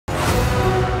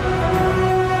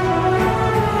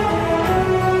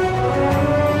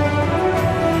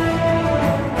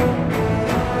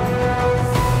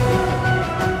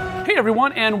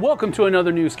everyone, and welcome to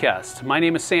another newscast. My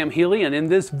name is Sam Healey, and in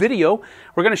this video,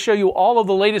 we're going to show you all of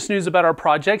the latest news about our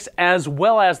projects as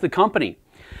well as the company.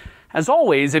 As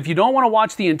always, if you don't want to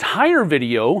watch the entire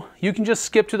video, you can just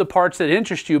skip to the parts that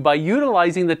interest you by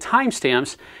utilizing the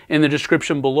timestamps in the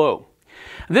description below.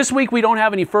 This week, we don't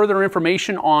have any further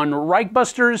information on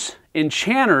Reichbusters,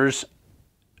 Enchanters,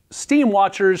 Steam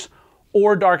Watchers,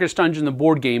 or Darkest Dungeon, the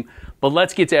board game, but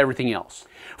let's get to everything else.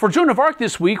 For Joan of Arc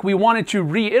this week, we wanted to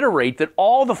reiterate that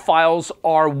all the files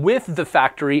are with the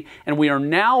factory, and we are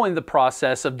now in the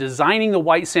process of designing the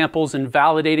white samples and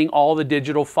validating all the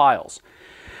digital files.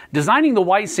 Designing the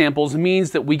white samples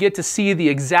means that we get to see the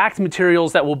exact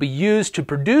materials that will be used to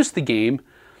produce the game,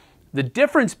 the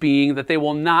difference being that they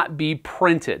will not be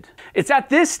printed. It's at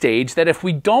this stage that if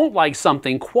we don't like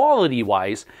something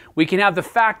quality-wise, we can have the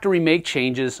factory make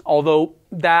changes, although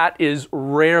that is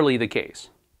rarely the case.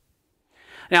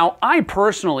 Now, I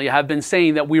personally have been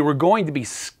saying that we were going to be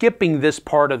skipping this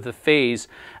part of the phase.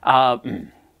 The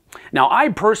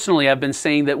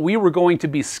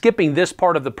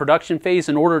production phase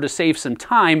in order to save some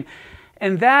time,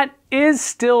 and that is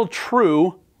still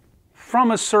true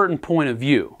from a certain point of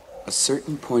view. A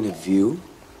certain point of view?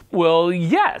 Well,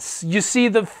 yes. You see,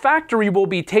 the factory will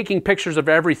be taking pictures of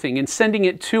everything and sending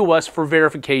it to us for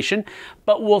verification,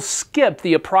 but we'll skip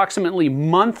the approximately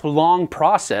month-long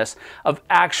process of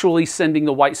actually sending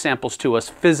the white samples to us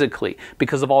physically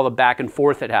because of all the back and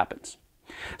forth that happens.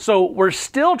 So we're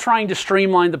still trying to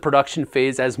streamline the production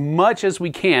phase as much as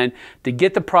we can to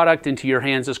get the product into your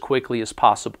hands as quickly as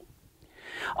possible.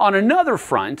 On another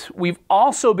front, we've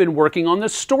also been working on the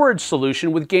storage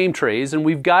solution with game trays, and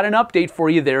we've got an update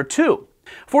for you there too.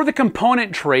 For the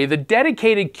component tray, the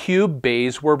dedicated cube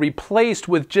bays were replaced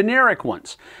with generic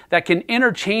ones that can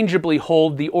interchangeably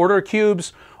hold the order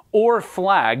cubes or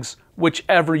flags,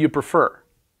 whichever you prefer.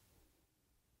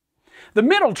 The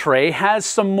middle tray has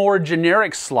some more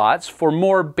generic slots for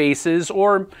more bases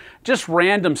or just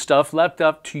random stuff left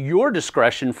up to your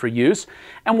discretion for use,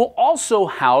 and will also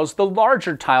house the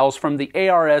larger tiles from the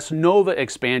ARS Nova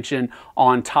expansion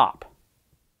on top.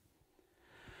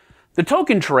 The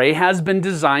token tray has been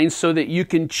designed so that you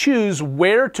can choose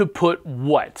where to put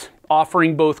what,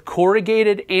 offering both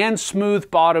corrugated and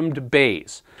smooth-bottomed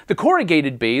bays. The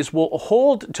corrugated bays will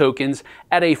hold tokens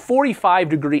at a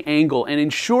 45-degree angle and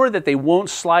ensure that they won't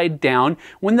slide down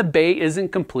when the bay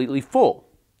isn't completely full.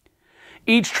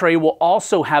 Each tray will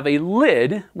also have a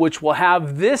lid, which will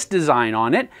have this design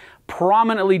on it,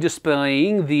 prominently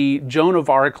displaying the Joan of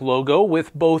Arc logo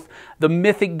with both the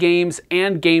Mythic Games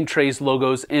and Game Trays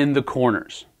logos in the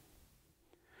corners.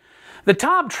 The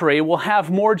top tray will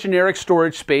have more generic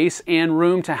storage space and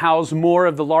room to house more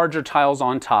of the larger tiles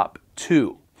on top,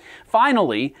 too.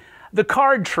 Finally, the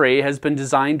card tray has been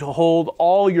designed to hold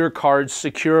all your cards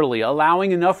securely,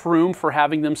 allowing enough room for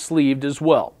having them sleeved as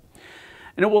well.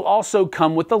 And it will also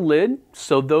come with a lid,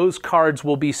 so those cards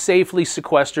will be safely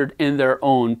sequestered in their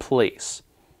own place.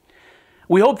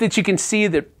 We hope that you can see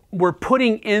that we're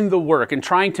putting in the work and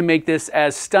trying to make this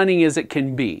as stunning as it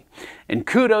can be. And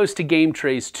kudos to Game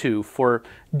Trays too for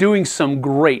doing some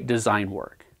great design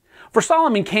work. For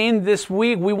Solomon Kane this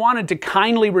week, we wanted to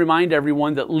kindly remind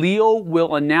everyone that Leo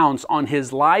will announce on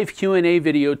his live Q&A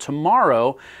video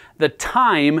tomorrow the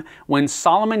time when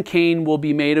Solomon Kane will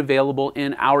be made available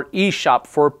in our eShop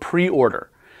for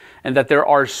pre-order, and that there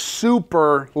are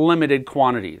super limited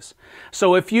quantities.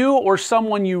 So if you or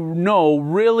someone you know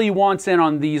really wants in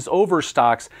on these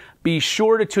overstocks, be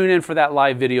sure to tune in for that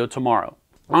live video tomorrow.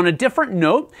 On a different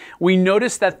note, we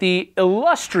noticed that the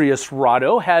illustrious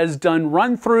Rahdo has done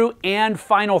run-through and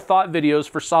final thought videos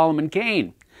for Solomon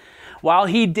Kane. While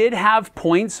he did have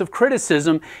points of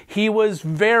criticism, he was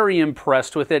very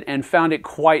impressed with it and found it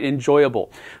quite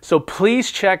enjoyable. So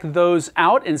please check those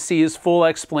out and see his full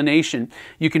explanation.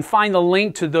 You can find the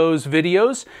link to those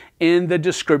videos in the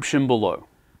description below.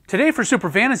 Today for Super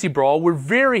Fantasy Brawl, we're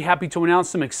very happy to announce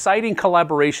some exciting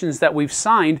collaborations that we've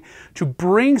signed to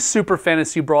bring Super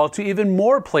Fantasy Brawl to even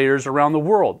more players around the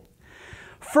world.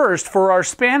 First, for our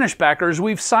Spanish backers,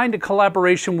 we've signed a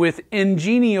collaboration with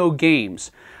Ingenio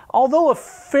Games. Although a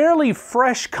fairly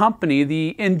fresh company,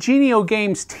 the Ingenio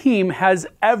Games team has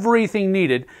everything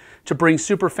needed to bring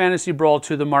Super Fantasy Brawl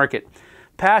to the market.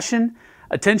 Passion,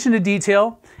 attention to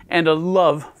detail, and a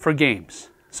love for games.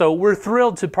 So we're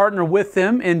thrilled to partner with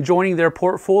them in joining their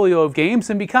portfolio of games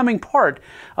and becoming part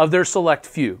of their select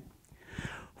few.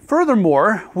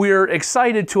 Furthermore, we're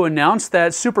excited to announce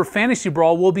that Super Fantasy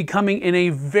Brawl will be coming in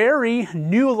a very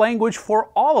new language for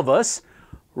all of us,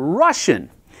 Russian.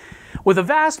 With a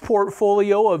vast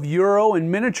portfolio of Euro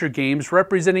and miniature games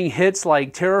representing hits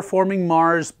like Terraforming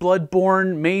Mars,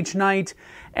 Bloodborne, Mage Knight,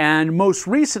 and most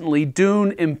recently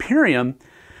Dune Imperium,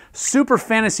 Super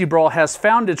Fantasy Brawl has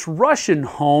found its Russian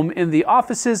home in the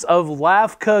offices of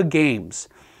Lavka Games.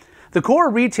 The core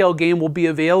retail game will be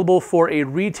available for a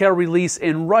retail release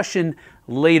in Russian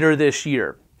later this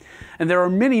year. And there are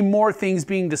many more things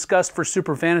being discussed for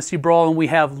Super Fantasy Brawl, and we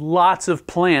have lots of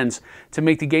plans to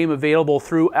make the game available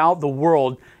throughout the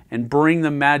world and bring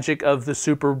the magic of the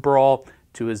Super Brawl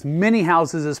to as many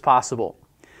houses as possible.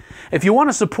 If you want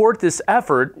to support this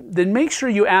effort, then make sure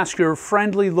you ask your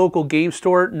friendly local game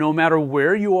store, no matter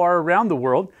where you are around the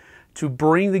world, to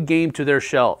bring the game to their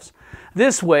shelves.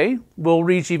 This way, we'll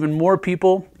reach even more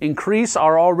people, increase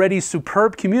our already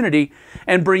superb community,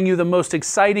 and bring you the most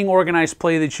exciting organized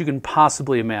play that you can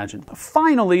possibly imagine.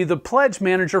 Finally, the Pledge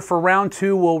Manager for Round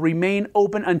 2 will remain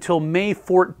open until May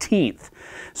 14th.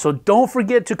 So don't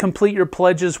forget to complete your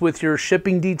pledges with your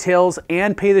shipping details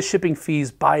and pay the shipping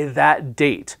fees by that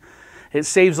date. It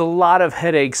saves a lot of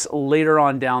headaches later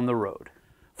on down the road.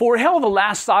 For Hell of a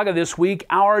Last Saga this week,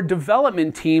 our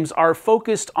development teams are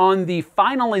focused on the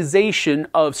finalization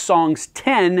of songs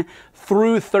 10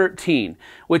 through 13,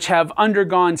 which have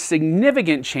undergone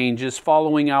significant changes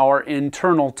following our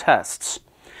internal tests.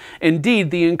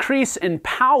 Indeed, the increase in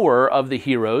power of the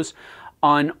heroes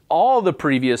on all the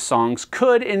previous songs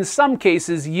could, in some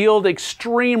cases, yield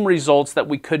extreme results that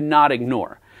we could not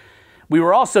ignore. We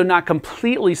were also not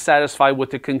completely satisfied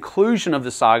with the conclusion of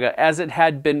the saga as it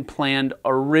had been planned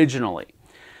originally.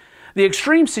 The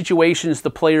extreme situations the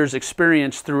players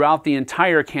experienced throughout the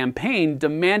entire campaign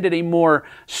demanded a more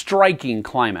striking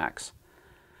climax.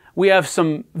 We have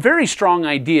some very strong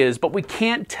ideas, but we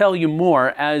can't tell you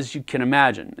more, as you can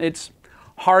imagine. It's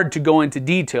hard to go into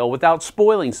detail without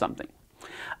spoiling something.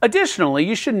 Additionally,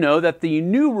 you should know that the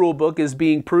new rulebook is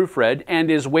being proofread and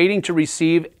is waiting to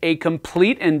receive a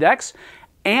complete index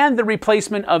and the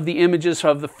replacement of the images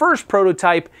of the first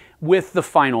prototype with the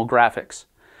final graphics.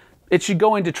 It should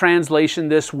go into translation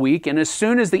this week, and as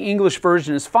soon as the English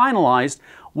version is finalized,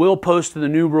 we'll post the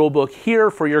new rulebook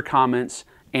here for your comments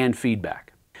and feedback.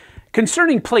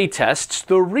 Concerning playtests,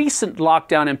 the recent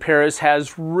lockdown in Paris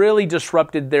has really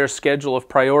disrupted their schedule of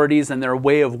priorities and their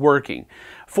way of working,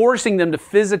 forcing them to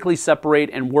physically separate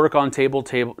and work on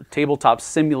Tabletop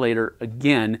Simulator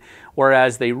again,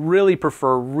 whereas they really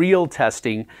prefer real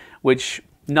testing, which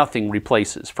nothing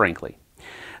replaces, frankly.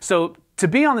 So to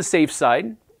be on the safe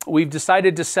side, we've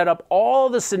decided to set up all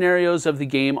the scenarios of the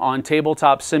game on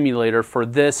Tabletop Simulator for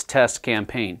this test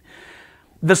campaign.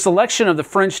 The selection of the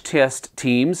French test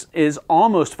teams is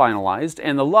almost finalized,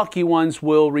 and the lucky ones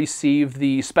will receive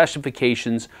the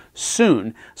specifications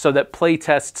soon so that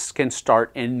playtests can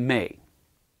start in May.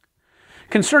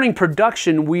 Concerning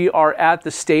production, we are at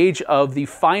the stage of the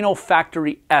final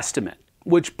factory estimate,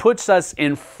 which puts us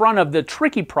in front of the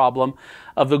tricky problem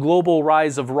of the global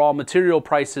rise of raw material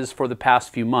prices for the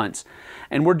past few months.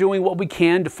 And we're doing what we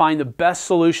can to find the best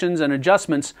solutions and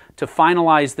adjustments to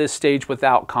finalize this stage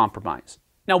without compromise.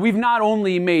 Now, we've not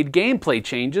only made gameplay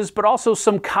changes, but also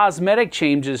some cosmetic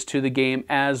changes to the game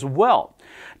as well.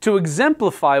 To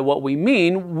exemplify what we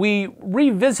mean, we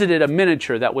revisited a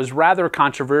miniature that was rather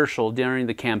controversial during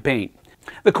the campaign.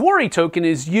 The quarry token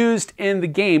is used in the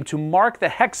game to mark the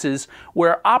hexes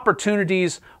where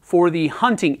opportunities for the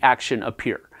hunting action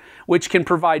appear, which can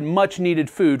provide much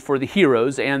needed food for the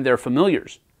heroes and their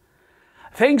familiars.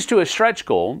 Thanks to a stretch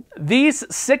goal, these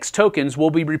 6 tokens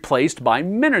will be replaced by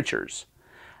miniatures.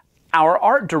 Our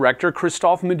art director,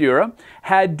 Christophe Madura,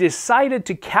 had decided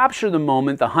to capture the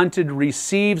moment the hunted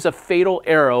receives a fatal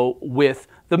arrow with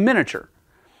the miniature.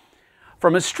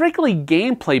 From a strictly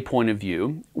gameplay point of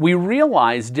view, we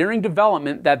realized during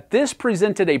development that this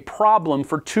presented a problem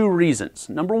for 2 reasons.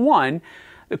 Number 1,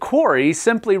 the quarry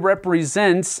simply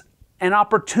represents an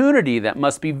opportunity that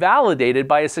must be validated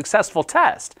by a successful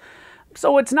test,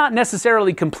 so it's not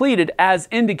necessarily completed as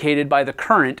indicated by the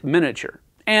current miniature.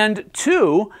 And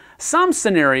 2, some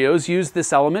scenarios use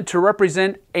this element to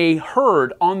represent a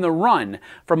herd on the run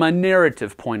from a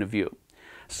narrative point of view.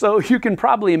 So you can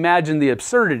probably imagine the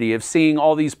absurdity of seeing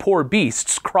all these poor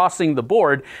beasts crossing the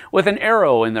board with an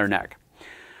arrow in their neck.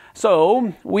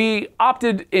 So we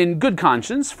opted in good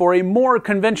conscience for a more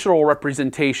conventional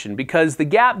representation because the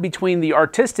gap between the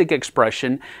artistic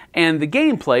expression and the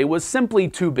gameplay was simply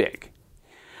too big.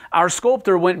 Our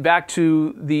sculptor went back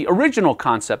to the original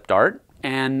concept art,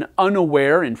 an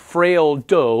unaware and frail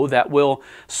doe that will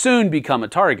soon become a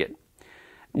target.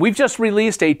 We've just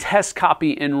released a test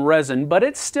copy in resin, but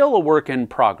it's still a work in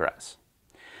progress.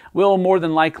 We'll more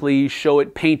than likely show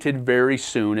it painted very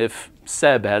soon if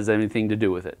Seb has anything to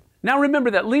do with it. Now remember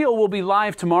that Leo will be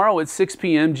live tomorrow at 6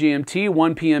 p.m. GMT,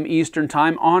 1 p.m. Eastern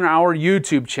Time on our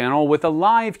YouTube channel with a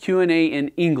live Q&A in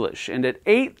English, and at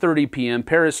 8:30 p.m.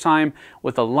 Paris time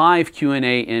with a live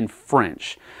Q&A in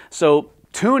French. So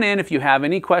tune in if you have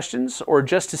any questions or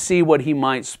just to see what he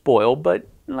might spoil, but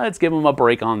let's give him a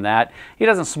break on that. He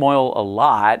doesn't spoil a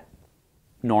lot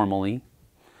normally.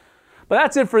 But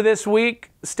that's it for this week.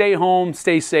 Stay home,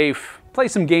 stay safe, play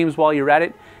some games while you're at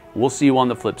it. We'll see you on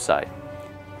the flip side.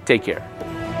 Take care.